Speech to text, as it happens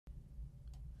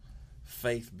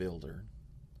Faith builder.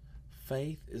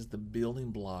 Faith is the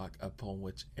building block upon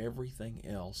which everything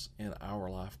else in our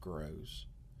life grows.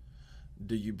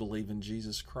 Do you believe in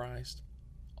Jesus Christ?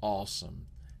 Awesome.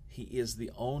 He is the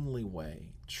only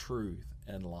way, truth,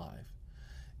 and life.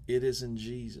 It is in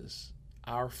Jesus,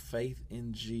 our faith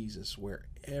in Jesus, where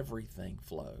everything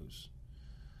flows.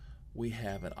 We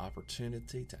have an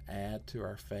opportunity to add to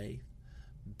our faith,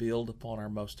 build upon our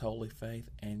most holy faith,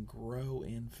 and grow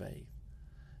in faith.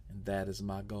 And that is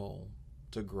my goal,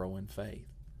 to grow in faith.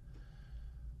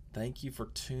 Thank you for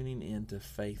tuning in to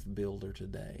Faith Builder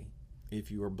today.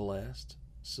 If you are blessed,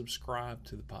 subscribe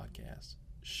to the podcast,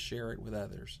 share it with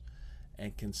others,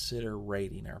 and consider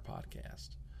rating our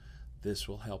podcast. This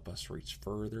will help us reach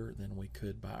further than we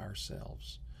could by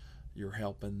ourselves. Your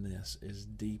help in this is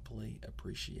deeply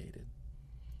appreciated.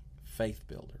 Faith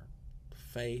Builder.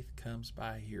 Faith comes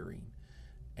by hearing,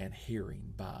 and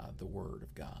hearing by the Word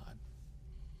of God.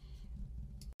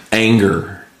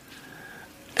 Anger.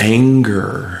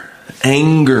 Angry.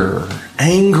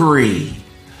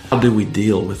 How do we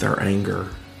deal with our anger?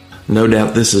 No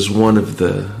doubt this is one of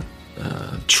the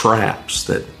traps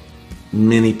that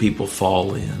many people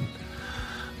fall in,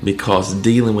 because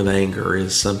dealing with anger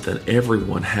is something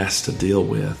everyone has to deal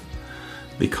with,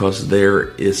 because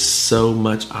there is so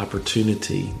much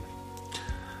opportunity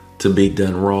to be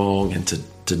done wrong and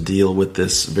to deal with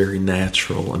this very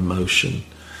natural emotion.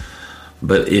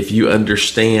 But if you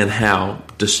understand how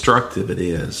destructive it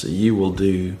is, you will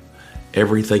do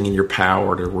everything in your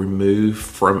power to remove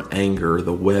from anger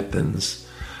the weapons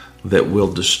that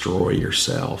will destroy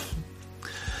yourself.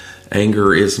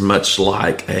 Anger is much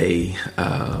like a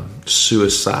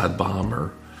suicide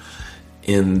bomber,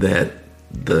 in that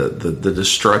the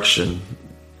destruction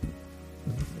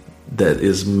that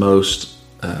is most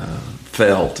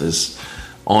felt is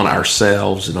on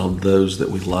ourselves and on those that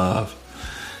we love.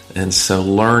 And so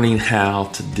learning how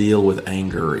to deal with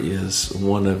anger is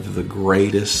one of the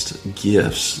greatest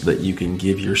gifts that you can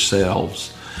give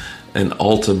yourselves, and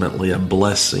ultimately a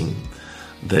blessing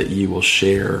that you will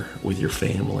share with your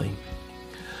family.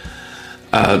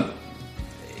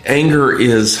 Anger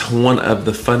is one of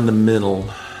the fundamental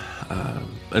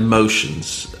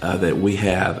emotions that we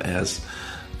have as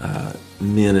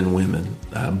men and women,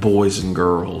 boys and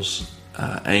girls.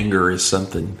 Anger is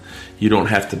something you don't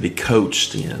have to be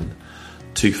coached in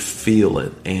to feel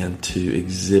it and to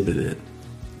exhibit it.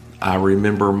 I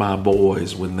remember my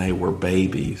boys when they were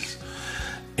babies,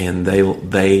 and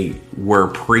they were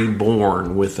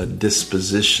pre-born with a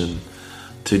disposition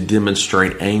to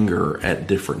demonstrate anger at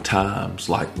different times,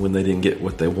 like when they didn't get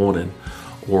what they wanted,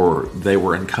 or they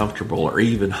were uncomfortable, or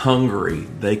even hungry.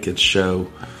 They could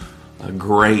show a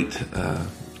great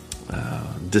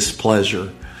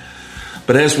displeasure.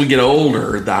 But as we get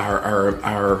older,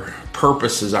 our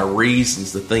purposes, our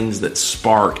reasons, the things that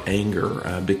spark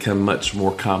anger become much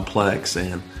more complex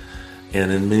and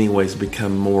in many ways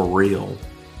become more real.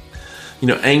 You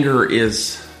know, anger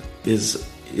is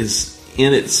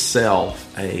in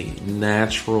itself a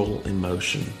natural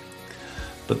emotion.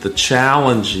 But the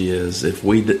challenge is, if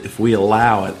we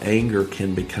allow it, anger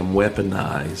can become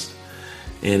weaponized,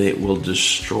 and it will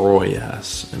destroy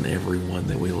us and everyone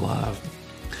that we love.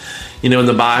 You know, in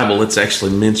the Bible, it's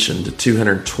actually mentioned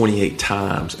 228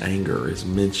 times. Anger is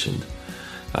mentioned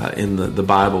in the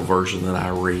Bible version that I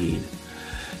read.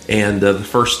 And the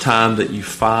first time that you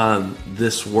find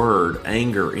this word,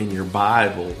 anger, in your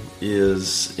Bible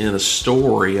is in a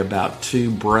story about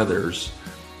two brothers,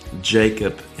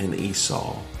 Jacob and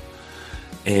Esau.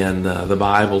 And the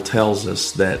Bible tells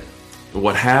us that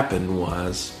what happened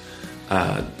was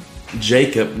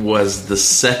Jacob was the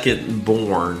second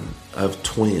born of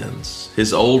twins.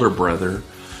 His older brother,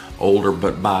 older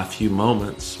but by a few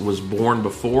moments, was born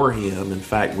before him. In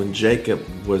fact, when Jacob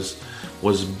was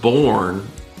born,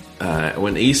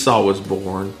 when Esau was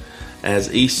born,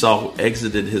 as Esau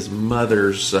exited his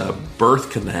mother's birth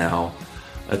canal,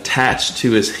 attached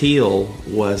to his heel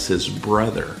was his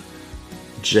brother,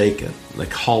 Jacob. They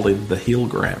called him the heel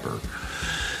grabber.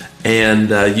 And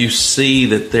you see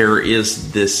that there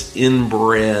is this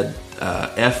inbred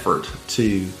effort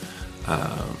to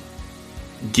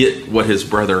get what his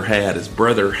brother had. His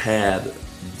brother had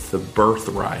the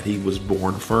birthright. He was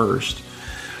born first.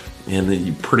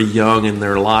 And pretty young in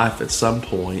their life at some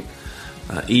point,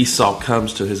 Esau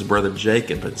comes to his brother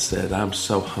Jacob and said, "I'm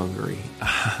so hungry.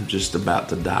 I'm just about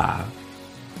to die."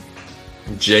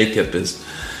 Jacob is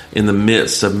in the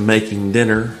midst of making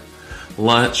dinner,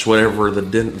 lunch, whatever the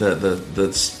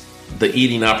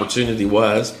eating opportunity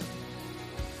was.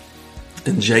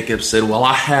 And Jacob said, "Well,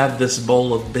 I have this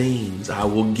bowl of beans. I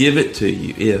will give it to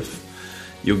you if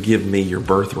you'll give me your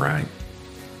birthright."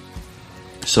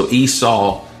 So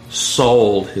Esau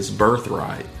sold his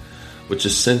birthright, which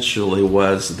essentially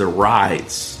was the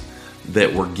rights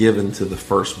that were given to the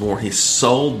firstborn. He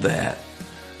sold that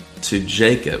to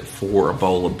Jacob for a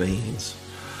bowl of beans.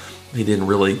 He didn't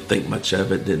really think much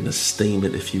of it, didn't esteem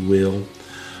it, if you will.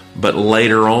 But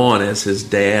later on, as his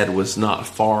dad was not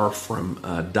far from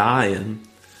dying,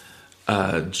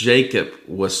 Jacob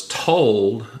was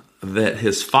told that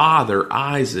his father,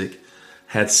 Isaac,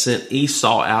 had sent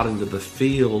Esau out into the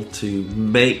field to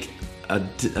make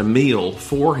a meal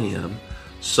for him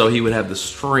so he would have the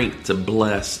strength to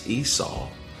bless Esau.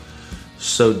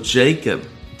 So Jacob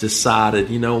decided,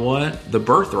 you know what? The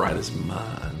birthright is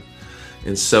mine.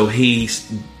 And so he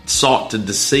sought to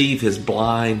deceive his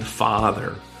blind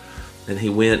father. And he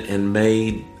went and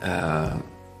made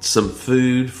some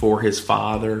food for his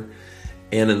father.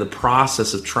 And in the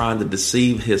process of trying to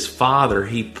deceive his father,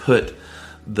 he put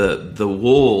the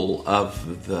wool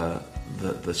of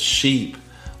the sheep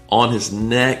on his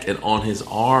neck and on his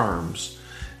arms.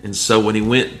 And so when he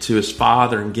went to his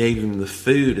father and gave him the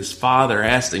food, his father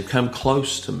asked him, "Come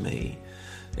close to me."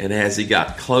 And as he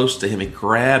got close to him, he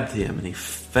grabbed him and he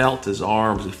felt his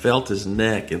arms, he felt his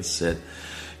neck, and said,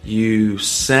 "You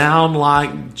sound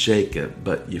like Jacob,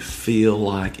 but you feel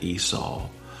like Esau."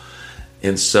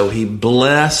 And so he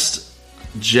blessed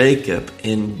Jacob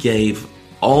and gave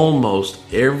almost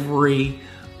every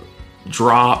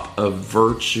drop of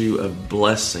virtue of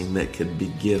blessing that could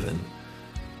be given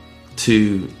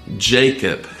to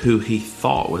Jacob, who he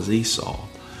thought was Esau.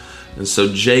 And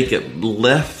so Jacob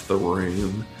left the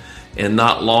room, and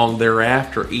not long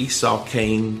thereafter Esau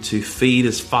came to feed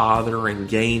his father and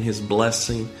gain his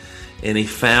blessing, and he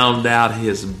found out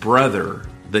his brother,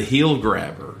 the heel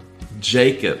grabber,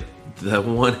 Jacob, the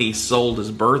one he sold his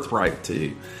birthright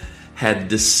to, had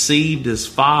deceived his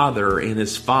father, and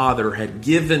his father had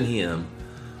given him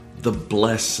the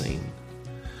blessing.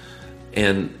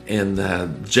 And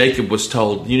Jacob was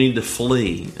told, "You need to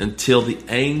flee until the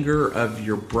anger of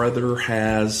your brother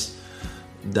has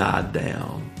died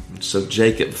down." So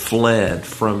Jacob fled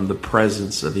from the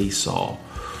presence of Esau.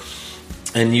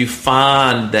 And you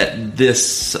find that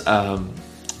this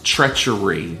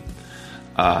treachery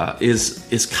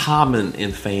is common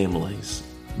in families,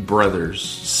 brothers,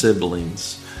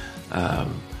 siblings.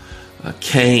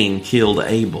 Cain killed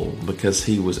Abel because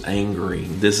he was angry.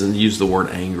 It doesn't use the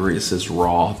word angry, it says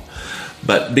wroth.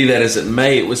 But be that as it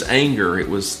may, it was anger. It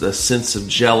was the sense of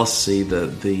jealousy,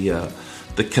 the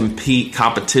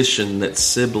competition that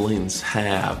siblings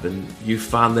have. And you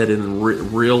find that in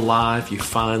real life. You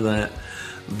find that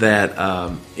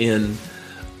in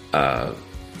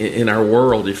our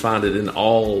world. You find it in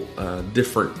all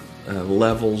different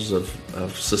levels of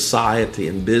society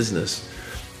and business.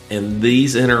 And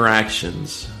these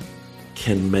interactions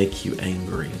can make you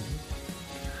angry.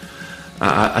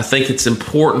 I think it's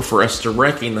important for us to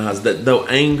recognize that though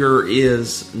anger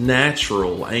is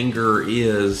natural, anger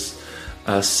is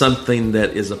something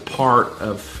that is a part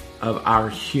of our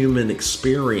human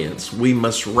experience, we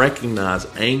must recognize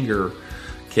anger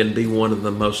can be one of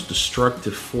the most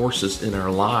destructive forces in our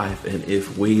life. And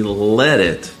if we let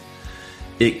it,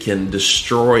 it can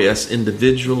destroy us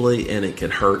individually, and it can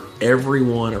hurt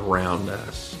everyone around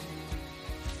us.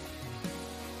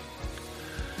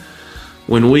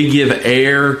 When we give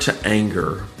air to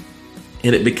anger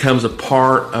and it becomes a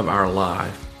part of our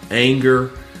life, anger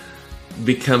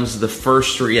becomes the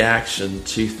first reaction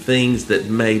to things that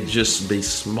may just be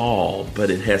small, but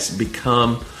it has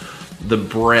become the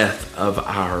breath of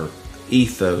our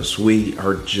ethos. We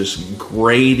are just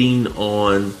grating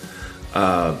on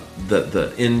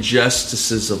the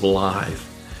injustices of life,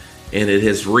 and it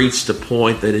has reached a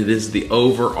point that it is the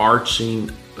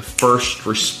overarching first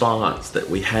response that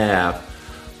we have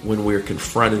when we're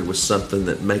confronted with something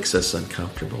that makes us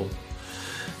uncomfortable.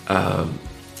 And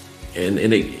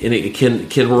it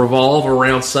can revolve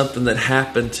around something that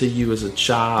happened to you as a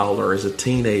child or as a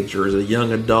teenager, as a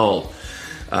young adult.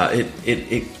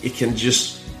 It can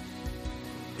just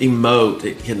emote.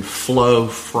 It can flow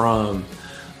from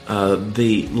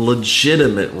the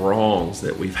legitimate wrongs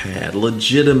that we've had,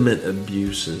 legitimate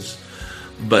abuses.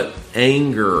 But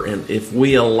anger, and if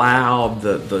we allow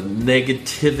the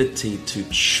negativity to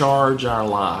charge our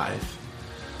life,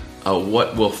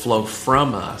 what will flow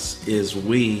from us is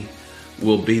we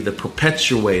will be the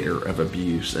perpetuator of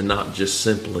abuse and not just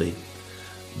simply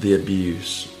the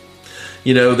abuse.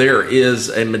 You know, there is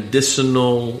a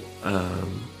medicinal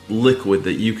liquid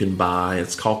that you can buy.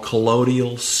 It's called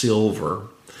colloidal silver.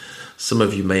 Some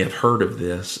of you may have heard of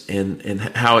this, and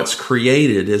how it's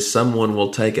created is someone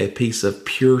will take a piece of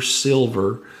pure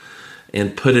silver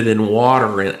and put it in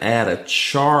water and add a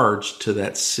charge to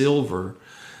that silver.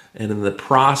 And in the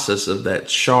process of that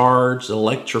charged,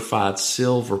 electrified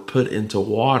silver put into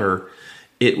water,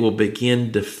 it will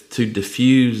begin to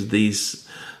diffuse these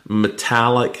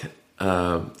metallic,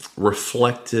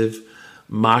 reflective,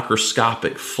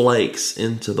 microscopic flakes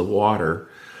into the water.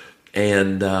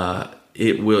 And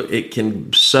it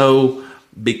can so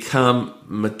become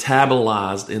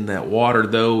metabolized in that water,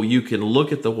 though you can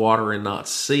look at the water and not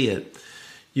see it.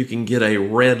 You can get a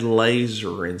red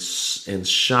laser and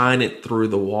shine it through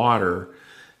the water,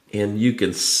 and you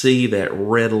can see that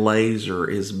red laser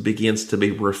begins to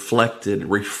be reflected,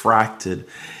 refracted,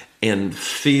 and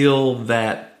fill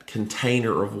that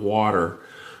container of water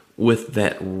with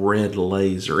that red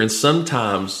laser. And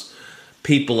sometimes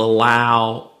people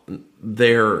allow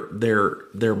their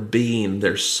being,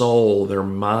 their soul, their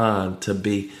mind to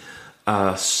be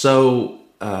have so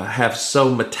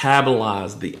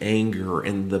metabolized the anger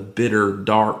and the bitter,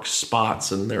 dark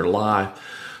spots in their life,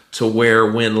 to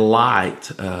where when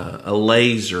light, a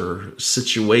laser,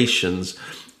 situations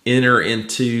enter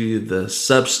into the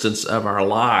substance of our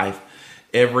life,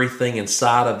 everything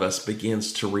inside of us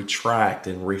begins to retract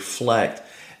and reflect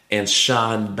and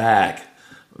shine back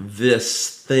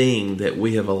this thing that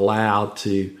we have allowed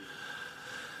to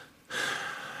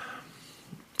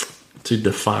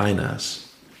define us.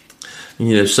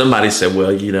 Somebody said,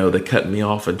 well, they cut me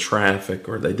off in traffic,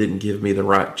 or they didn't give me the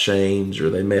right change,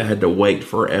 or I had to wait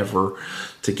forever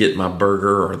to get my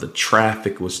burger, or the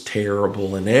traffic was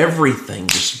terrible, and everything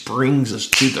just brings us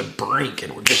to the brink,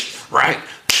 and we're just right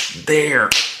there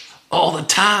all the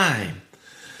time.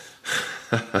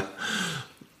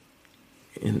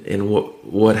 And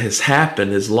what has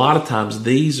happened is, a lot of times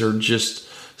these are just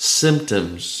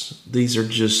symptoms. These are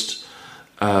just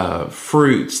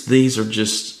fruits. These are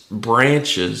just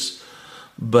branches.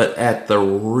 But at the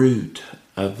root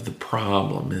of the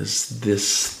problem is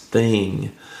this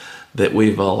thing that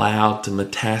we've allowed to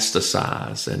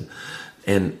metastasize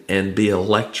and be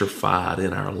electrified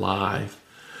in our life.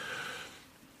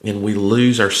 And we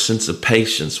lose our sense of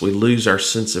patience. We lose our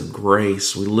sense of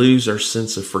grace. We lose our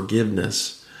sense of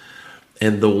forgiveness.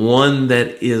 And the one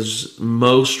that is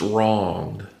most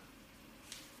wronged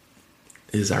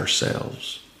is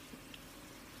ourselves.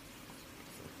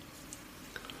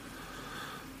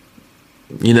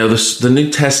 The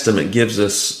New Testament gives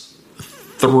us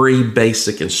 3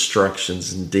 basic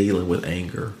instructions in dealing with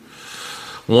anger.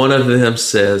 One of them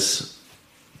says,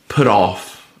 put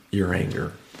off your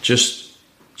anger. Just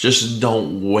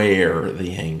don't wear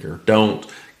the anger. Don't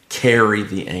carry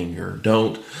the anger.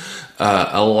 Don't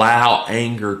allow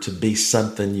anger to be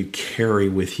something you carry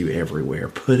with you everywhere.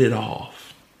 Put it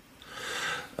off.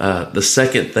 The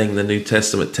second thing the New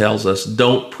Testament tells us,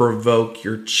 don't provoke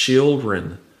your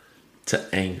children to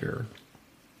anger.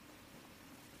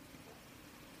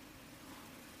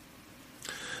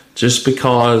 Just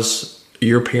because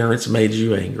your parents made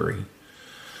you angry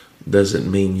doesn't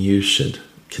mean you should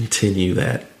continue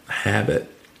that habit.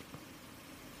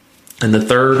 And the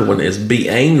third one is, be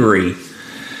angry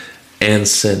and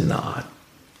sin not.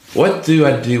 What do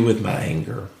I do with my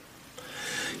anger?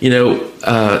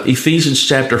 Ephesians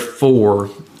chapter 4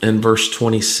 and verse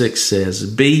 26 says,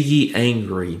 be ye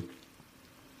angry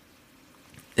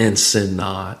and sin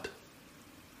not.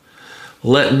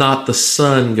 Let not the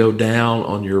sun go down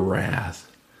on your wrath,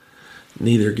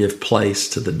 neither give place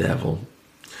to the devil.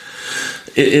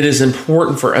 It is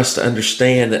important for us to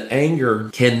understand that anger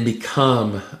can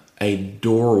become a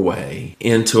doorway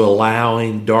into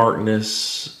allowing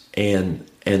darkness and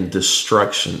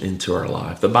destruction into our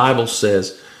life. The Bible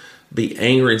says, be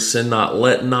angry and sin not.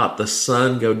 Let not the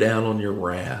sun go down on your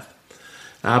wrath.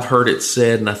 I've heard it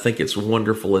said, and I think it's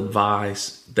wonderful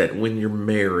advice, that when you're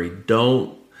married,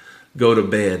 don't go to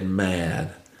bed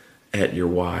mad at your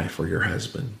wife or your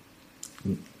husband.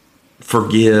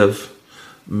 Forgive,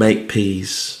 make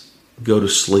peace, go to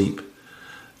sleep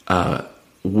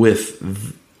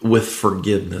with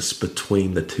forgiveness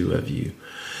between the two of you.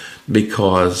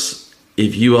 Because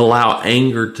if you allow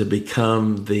anger to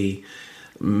become the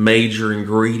major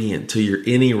ingredient to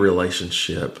any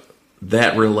relationship,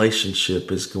 that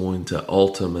relationship is going to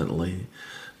ultimately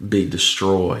be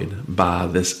destroyed by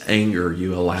this anger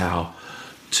you allow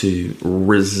to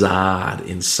reside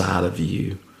inside of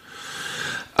you.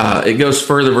 It goes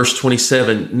further, verse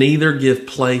 27, neither give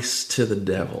place to the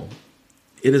devil.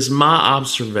 It is my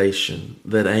observation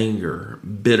that anger,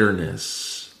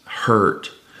 bitterness, hurt,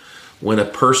 when a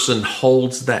person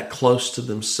holds that close to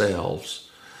themselves,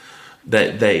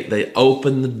 that they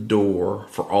open the door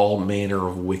for all manner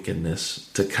of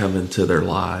wickedness to come into their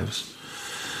lives.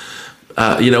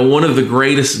 One of the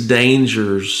greatest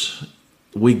dangers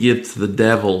we give to the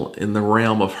devil in the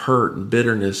realm of hurt and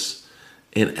bitterness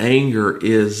and anger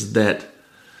is that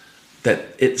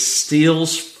it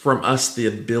steals from us the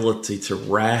ability to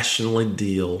rationally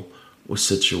deal with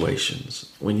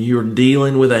situations. When you're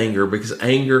dealing with anger, because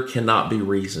anger cannot be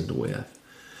reasoned with.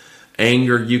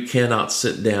 Anger, you cannot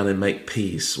sit down and make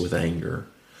peace with anger.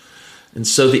 And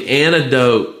so the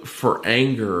antidote for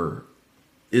anger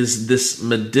is this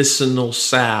medicinal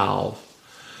salve.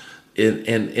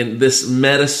 And this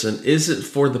medicine isn't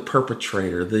for the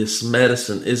perpetrator. This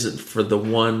medicine isn't for the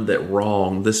one that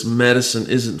wronged. This medicine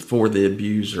isn't for the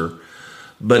abuser.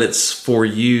 But it's for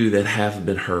you that have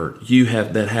been hurt.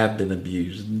 That have been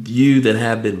abused. You that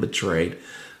have been betrayed.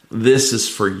 This is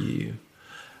for you.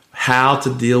 How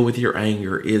to deal with your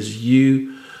anger is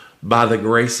you, by the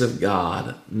grace of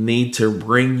God, need to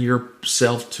bring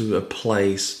yourself to a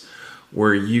place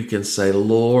where you can say,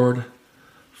 Lord,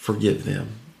 forgive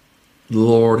them.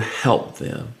 Lord, help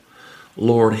them.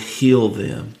 Lord, heal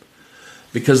them.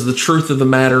 Because the truth of the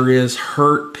matter is,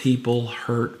 hurt people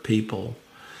hurt people.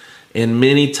 And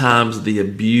many times the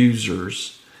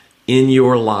abusers in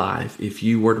your life, if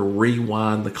you were to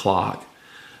rewind the clock,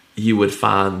 you would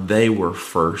find they were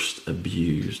first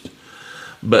abused.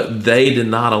 But they did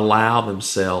not allow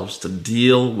themselves to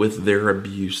deal with their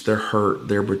abuse, their hurt,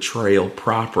 their betrayal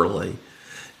properly.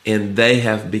 And they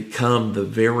have become the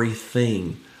very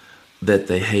thing that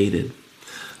they hated.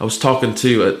 I was talking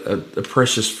to a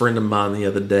precious friend of mine the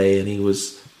other day, and he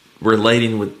was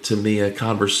relating to me a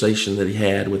conversation that he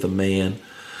had with a man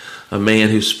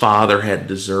whose father had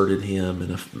deserted him,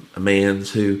 and a man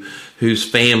whose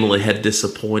family had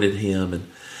disappointed him,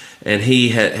 and he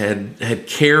had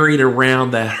carried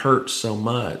around that hurt so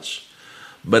much.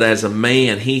 But as a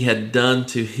man, he had done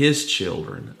to his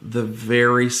children the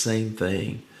very same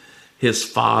thing his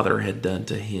father had done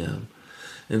to him.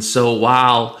 And so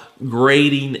while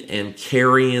grading and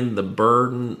carrying the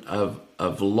burden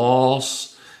of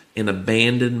loss and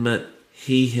abandonment,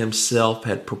 he himself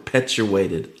had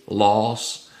perpetuated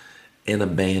loss and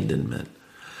abandonment.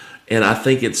 And I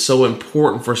think it's so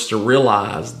important for us to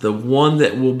realize the one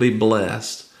that will be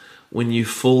blessed when you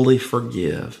fully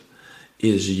forgive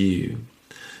is you.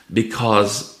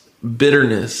 Because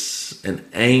bitterness and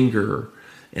anger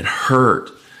and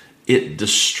hurt, it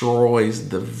destroys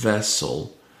the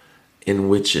vessel in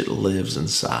which it lives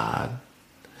inside.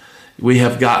 We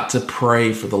have got to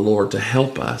pray for the Lord to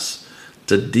help us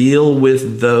to deal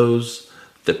with those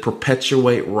that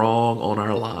perpetuate wrong on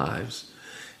our lives,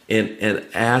 and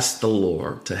ask the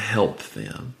Lord to help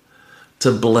them,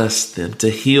 to bless them, to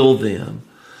heal them,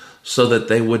 so that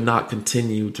they would not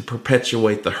continue to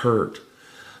perpetuate the hurt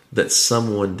that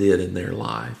someone did in their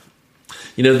life.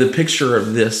 The picture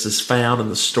of this is found in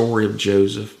the story of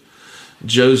Joseph.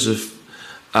 Joseph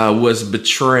was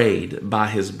betrayed by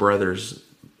his brothers.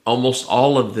 Almost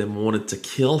all of them wanted to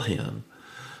kill him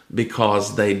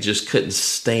because they just couldn't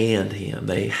stand him.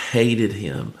 They hated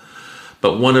him.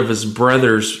 But one of his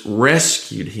brothers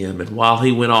rescued him, and while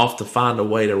he went off to find a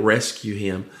way to rescue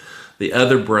him, the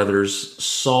other brothers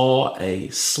saw a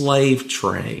slave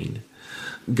train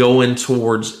going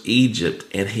towards Egypt,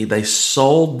 and they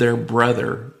sold their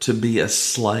brother to be a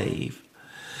slave.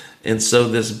 And so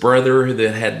this brother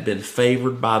that had been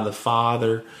favored by the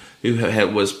father, who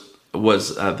was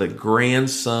the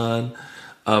grandson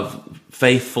of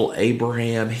faithful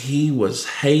Abraham, he was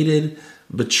hated,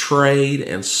 betrayed,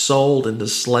 and sold into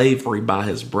slavery by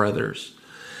his brothers.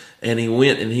 And he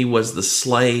went and he was the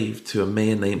slave to a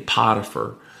man named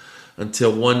Potiphar,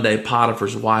 until one day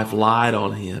Potiphar's wife lied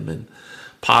on him, and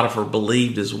Potiphar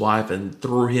believed his wife and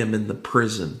threw him in the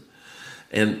prison.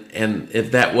 And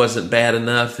if that wasn't bad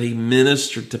enough, he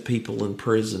ministered to people in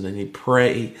prison, and he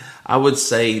prayed. I would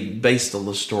say, based on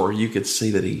the story, you could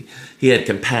see that he had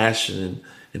compassion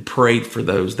and prayed for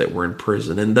those that were in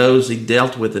prison. And those he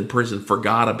dealt with in prison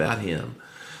forgot about him,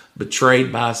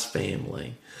 betrayed by his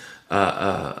family,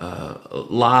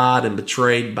 lied and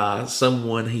betrayed by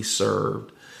someone he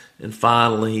served. And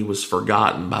finally, he was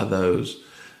forgotten by those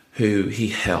who he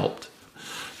helped.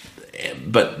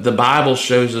 But the Bible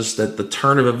shows us that the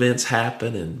turn of events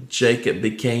happened, and Jacob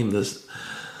became this,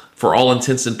 for all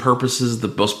intents and purposes, the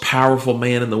most powerful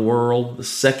man in the world, the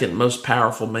second most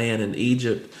powerful man in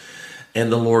Egypt.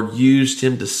 And the Lord used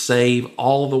him to save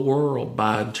all the world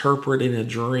by interpreting a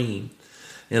dream.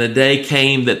 And a day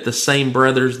came that the same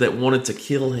brothers that wanted to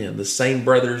kill him, the same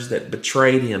brothers that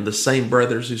betrayed him, the same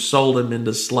brothers who sold him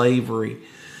into slavery,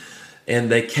 and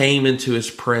they came into his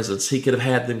presence. He could have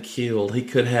had them killed. He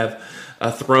could have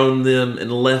thrown them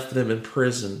and left them in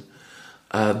prison.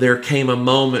 There came a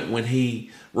moment when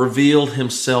he revealed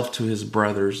himself to his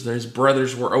brothers. His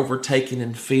brothers were overtaken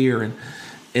in fear,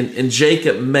 and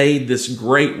Jacob made this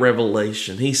great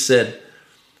revelation. He said,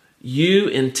 "You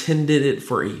intended it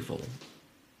for evil,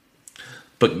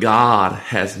 but God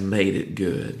has made it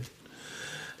good."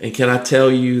 And can I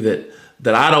tell you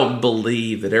that I don't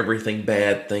believe that everything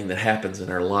bad thing that happens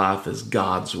in our life is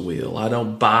God's will. I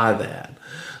don't buy that.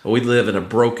 We live in a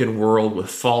broken world with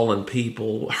fallen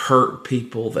people that hurt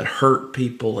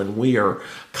people, and we are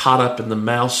caught up in the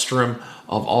maelstrom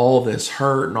of all this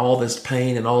hurt and all this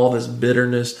pain and all this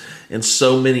bitterness, and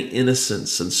so many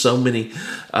innocents and so many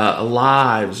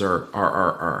lives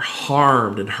are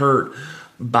harmed and hurt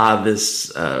by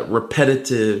this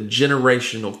repetitive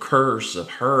generational curse of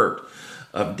hurt,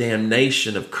 of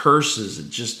damnation, of curses.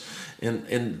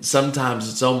 And sometimes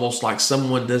it's almost like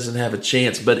someone doesn't have a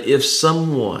chance. But if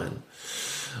someone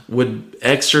would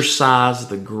exercise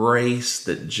the grace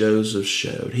that Joseph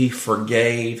showed, he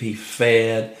forgave, he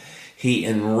fed, he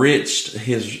enriched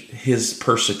his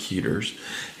persecutors,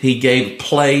 he gave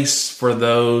place for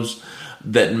those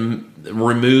that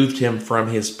removed him from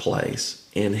his place,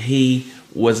 and he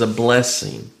was a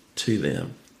blessing to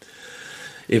them.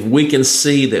 If we can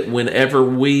see that whenever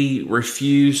we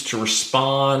refuse to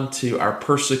respond to our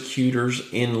persecutors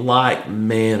in like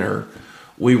manner,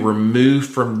 we remove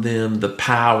from them the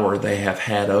power they have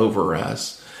had over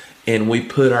us, and we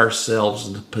put ourselves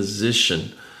in a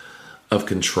position of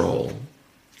control.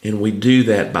 And we do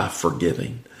that by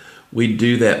forgiving. We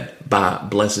do that by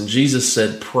blessing. Jesus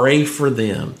said, "Pray for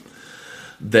them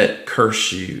that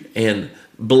curse you, and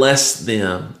bless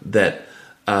them that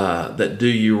do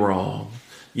you wrong."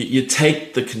 You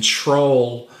take the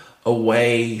control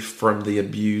away from the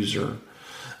abuser.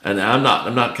 And I'm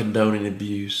not condoning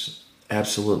abuse.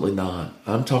 Absolutely not.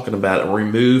 I'm talking about it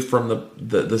removed from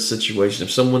the situation.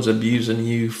 If someone's abusing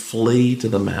you, flee to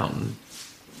the mountain.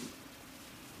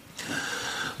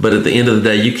 But at the end of the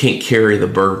day, you can't carry the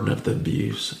burden of the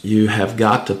abuse. You have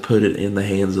got to put it in the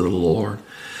hands of the Lord.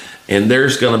 And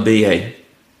there's going to be a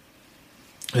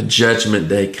judgment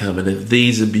day coming. If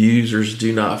these abusers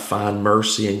do not find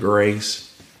mercy and grace,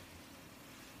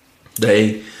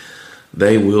 they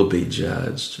will be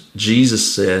judged.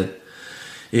 Jesus said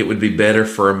it would be better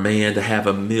for a man to have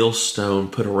a millstone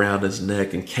put around his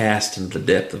neck and cast into the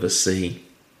depth of a sea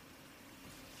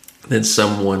than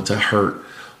someone to hurt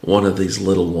one of these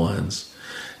little ones.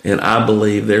 And I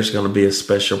believe there's going to be a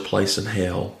special place in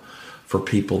hell for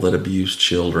people that abuse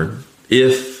children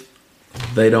if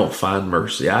they don't find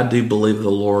mercy. I do believe the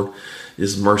Lord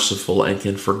is merciful and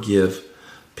can forgive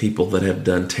people that have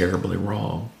done terribly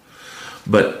wrong.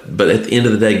 But at the end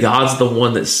of the day, God's the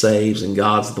one that saves and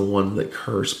God's the one that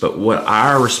curses. But what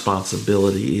our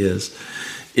responsibility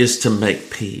is to make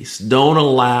peace. Don't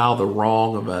allow the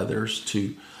wrong of others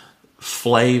to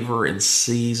flavor and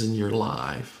season your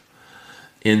life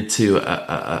into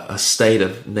a state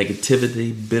of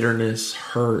negativity, bitterness,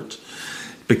 hurt,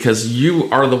 because you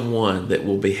are the one that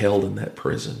will be held in that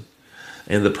prison.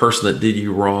 And the person that did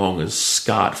you wrong is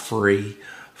scot-free,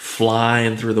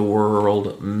 flying through the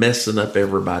world, messing up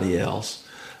everybody else,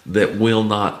 that will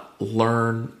not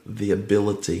learn the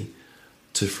ability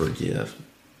to forgive.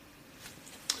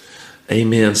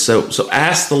 Amen. So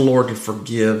ask the Lord to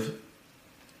forgive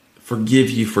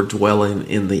you for dwelling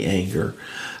in the anger.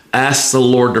 Ask the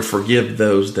Lord to forgive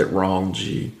those that wronged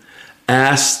you.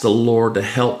 Ask the Lord to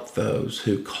help those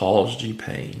who caused you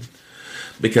pain,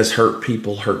 because hurt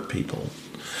people.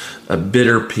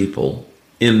 Bitter people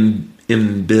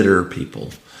embitter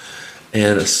people.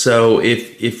 And so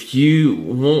if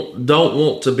you don't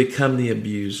want to become the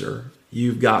abuser,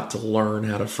 you've got to learn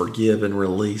how to forgive and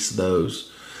release those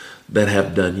that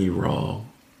have done you wrong.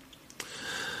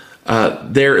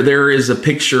 There is a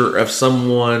picture of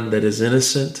someone that is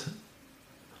innocent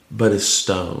but is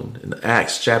stoned. In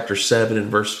Acts chapter 7 and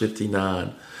verse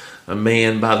 59, a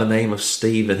man by the name of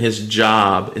Stephen, his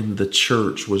job in the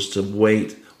church was to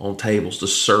wait on tables to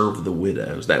serve the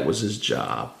widows. That was his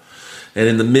job. And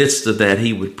in the midst of that,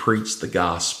 he would preach the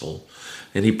gospel.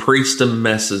 And he preached a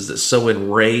message that so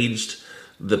enraged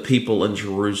the people in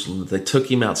Jerusalem that they took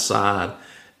him outside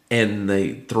and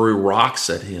they threw rocks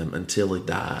at him until he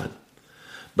died.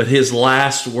 But his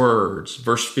last words,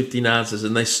 verse 59 says,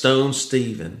 "And they stoned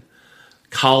Stephen,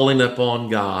 calling upon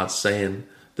God, saying,"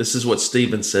 this is what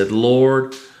Stephen said,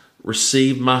 "Lord,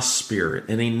 receive my spirit."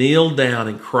 And he kneeled down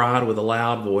and cried with a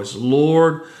loud voice,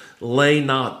 "Lord, lay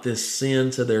not this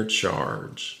sin to their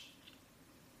charge."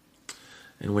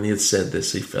 And when he had said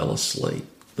this, he fell asleep.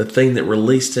 The thing that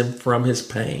released him from his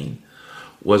pain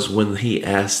was when he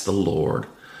asked the Lord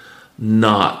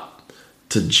not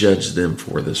to judge them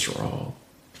for this wrong.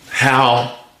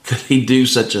 How that he do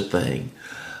such a thing.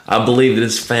 I believe it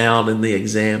is found in the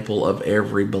example of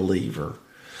every believer.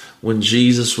 When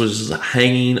Jesus was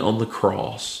hanging on the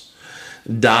cross,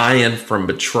 dying from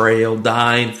betrayal,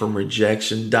 dying from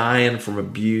rejection, dying from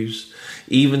abuse,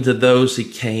 even to those he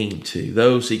came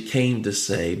to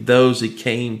save, those he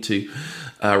came to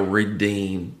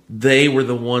redeem, they were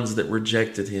the ones that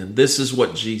rejected him. This is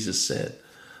what Jesus said: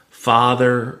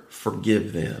 Father,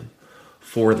 forgive them,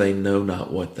 for they know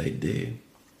not what they do.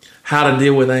 How to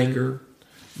deal with anger?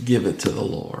 Give it to the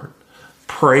Lord.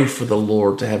 Pray for the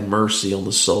Lord to have mercy on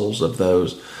the souls of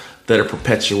those that are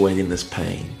perpetuating this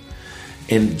pain.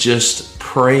 And just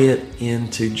pray it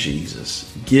into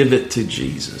Jesus. Give it to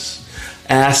Jesus.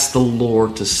 Ask the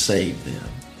Lord to save them.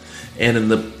 And in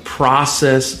the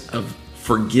process of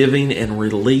forgiving and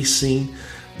releasing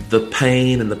the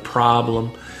pain and the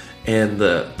problem and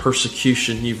the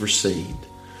persecution you've received,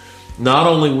 not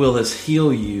only will this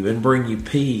heal you and bring you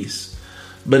peace,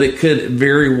 but it could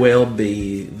very well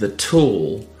be the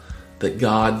tool that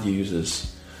God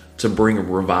uses to bring a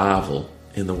revival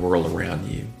in the world around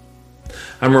you.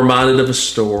 I'm reminded of a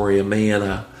story. A man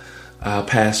I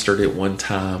pastored at one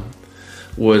time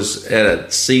was at a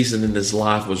season in his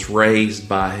life was raised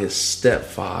by his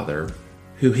stepfather,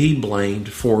 who he blamed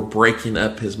for breaking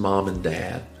up his mom and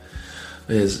dad.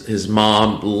 His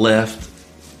mom left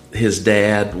his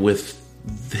dad with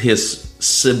his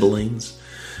siblings,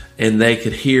 and they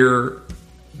could hear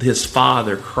his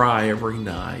father cry every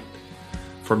night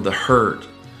from the hurt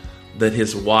that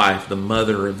his wife, the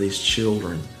mother of these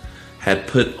children, had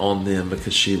put on them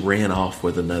because she ran off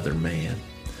with another man.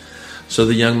 So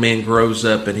the young man grows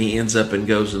up and he ends up and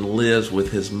goes and lives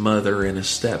with his mother and his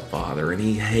stepfather, and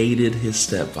he hated his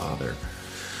stepfather.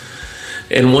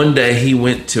 And one day he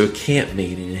went to a camp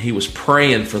meeting and he was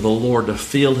praying for the Lord to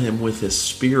fill him with his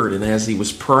spirit. And as he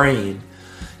was praying,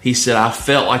 he said, I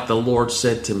felt like the Lord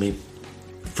said to me,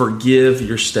 forgive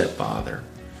your stepfather.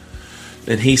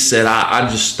 And he said, I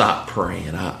just stopped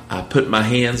praying. I put my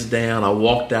hands down. I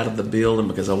walked out of the building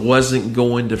because I wasn't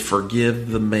going to forgive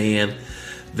the man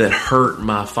that hurt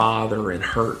my father and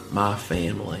hurt my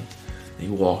family. He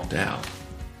walked out.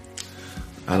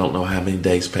 I don't know how many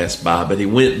days passed by, but he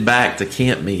went back to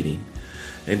camp meeting.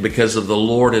 And because of the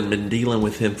Lord had been dealing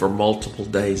with him for multiple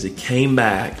days, he came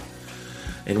back.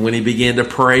 And when he began to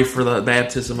pray for the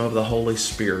baptism of the Holy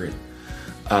Spirit,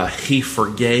 he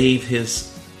forgave his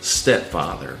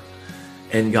stepfather.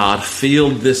 And God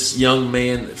filled this young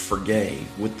man that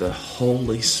forgave with the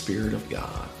Holy Spirit of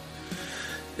God.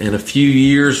 And a few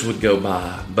years would go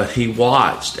by, but he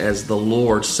watched as the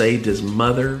Lord saved his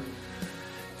mother,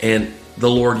 and the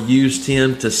Lord used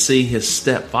him to see his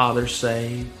stepfather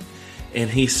saved. And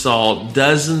he saw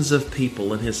dozens of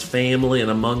people in his family and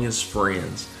among his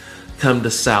friends come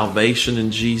to salvation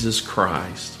in Jesus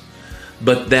Christ.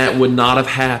 But that would not have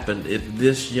happened if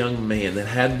this young man that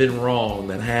had been wronged,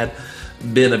 that had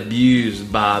been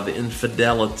abused by the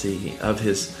infidelity of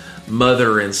his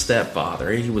mother and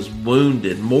stepfather. He was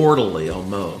wounded mortally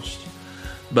almost.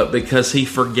 But because he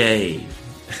forgave,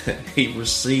 he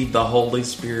received the Holy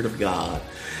Spirit of God.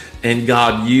 And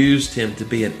God used him to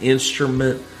be an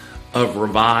instrument of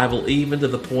revival, even to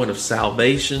the point of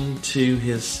salvation to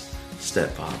his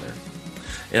stepfather.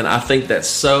 And I think that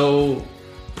so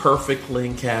perfectly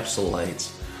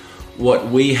encapsulates what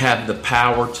we have the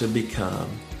power to become,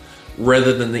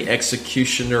 rather than the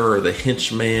executioner or the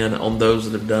henchman on those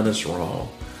that have done us wrong.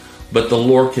 But the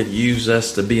Lord could use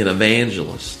us to be an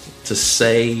evangelist, to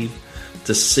save,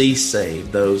 to see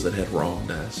saved those that had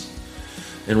wronged us.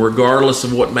 And regardless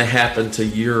of what may happen to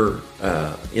your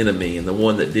enemy and the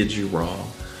one that did you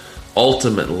wrong,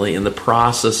 ultimately, in the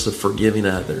process of forgiving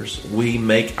others, we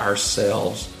make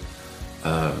ourselves,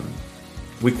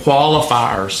 we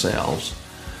qualify ourselves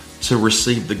to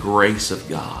receive the grace of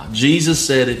God. Jesus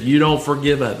said, if you don't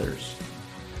forgive others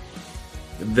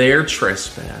their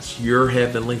trespass, your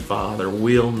heavenly Father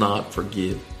will not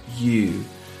forgive you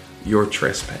your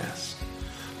trespass.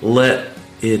 Let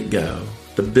it go.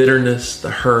 The bitterness,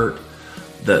 the hurt,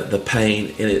 the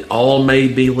pain, and it all may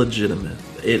be legitimate.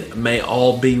 It may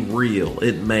all be real.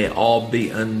 It may all be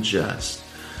unjust.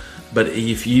 But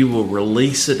if you will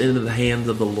release it into the hands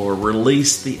of the Lord,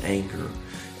 release the anger,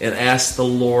 and ask the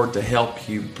Lord to help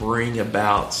you bring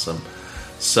about some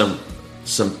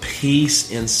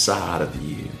peace inside of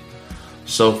you.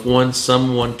 So if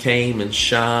someone came and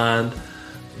shined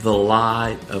the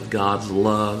light of God's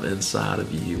love inside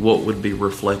of you, what would be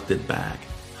reflected back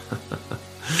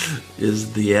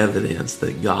is the evidence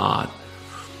that God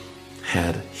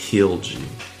had healed you.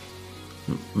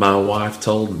 My wife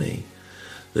told me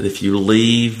that if you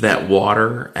leave that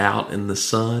water out in the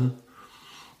sun,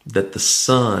 that the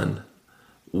sun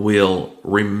will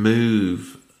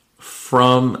remove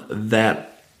from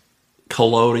that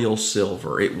colloidal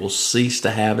silver. It will cease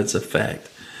to have its effect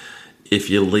if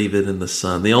you leave it in the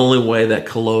sun. The only way that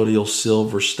colloidal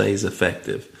silver stays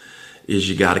effective is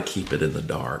you got to keep it in the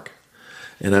dark.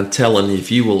 And I'm telling you, if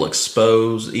you will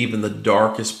expose even the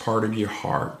darkest part of your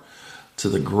heart to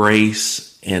the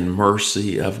grace and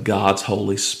mercy of God's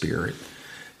Holy Spirit,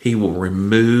 He will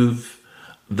remove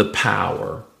the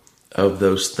power of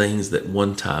those things that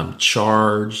one time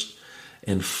charged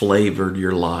and flavored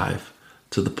your life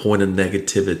to the point of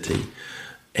negativity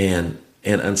and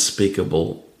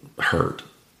unspeakable hurt.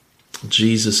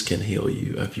 Jesus can heal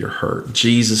you of your hurt.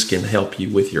 Jesus can help you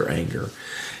with your anger.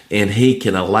 And He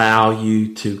can allow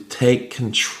you to take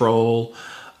control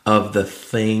of the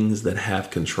things that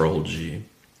have controlled you.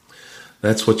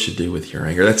 That's what you do with your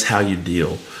anger. That's how you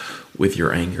deal with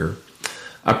your anger.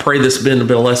 I pray this has been a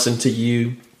blessing to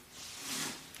you.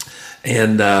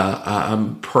 And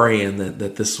I'm praying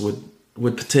that this would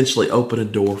potentially open a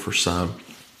door for some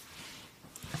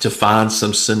to find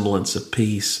some semblance of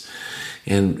peace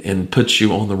and put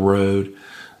you on the road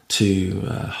to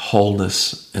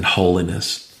wholeness and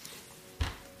holiness,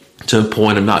 to a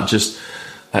point of not just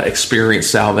experience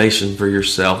salvation for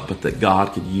yourself, but that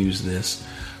God could use this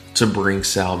to bring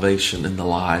salvation in the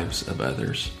lives of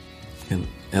others. And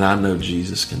I know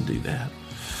Jesus can do that.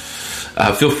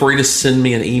 Feel free to send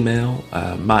me an email.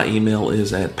 My email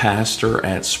is at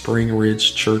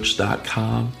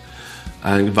pastor@springridgechurch.com.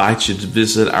 I invite you to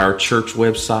visit our church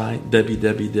website,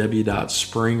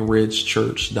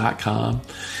 www.springridgechurch.com.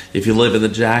 If you live in the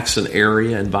Jackson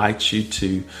area, I invite you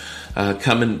to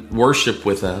come and worship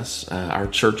with us. Our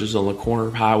church is on the corner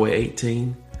of Highway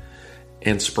 18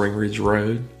 and Spring Ridge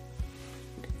Road.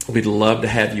 We'd love to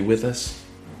have you with us.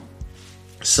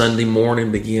 Sunday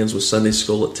morning begins with Sunday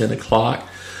school at 10 o'clock.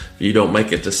 If you don't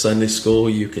make it to Sunday school,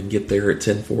 you can get there at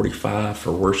 10:45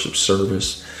 for worship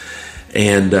service.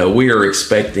 And we are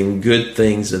expecting good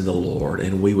things in the Lord,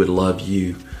 and we would love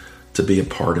you to be a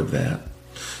part of that.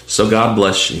 So God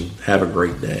bless you. Have a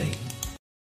great day.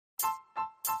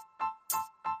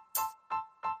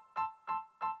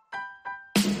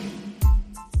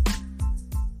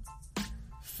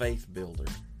 Faith builder.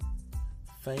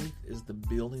 Faith is the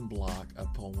building block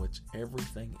upon which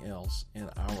everything else in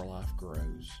our life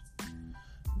grows.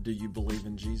 Do you believe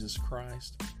in Jesus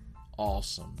Christ?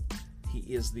 Awesome. He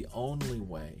is the only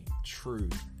way,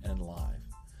 truth, and life.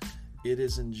 It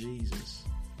is in Jesus,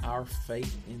 our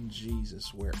faith in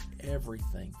Jesus, where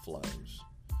everything flows.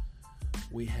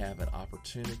 We have an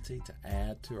opportunity to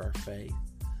add to our faith,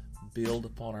 build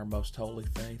upon our most holy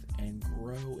faith, and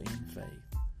grow in faith.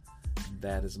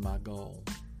 That is my goal,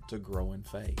 to grow in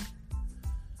faith.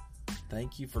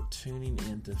 Thank you for tuning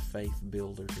into Faith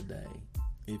Builder today.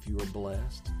 If you are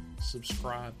blessed,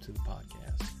 subscribe to the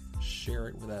podcast, share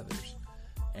it with others,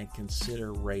 and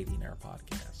consider rating our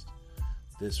podcast.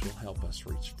 This will help us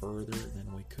reach further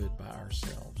than we could by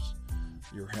ourselves.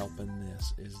 Your help in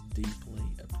this is deeply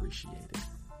appreciated.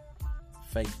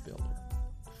 Faith Builder.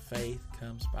 Faith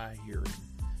comes by hearing,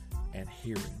 and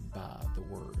hearing by the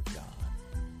Word of God.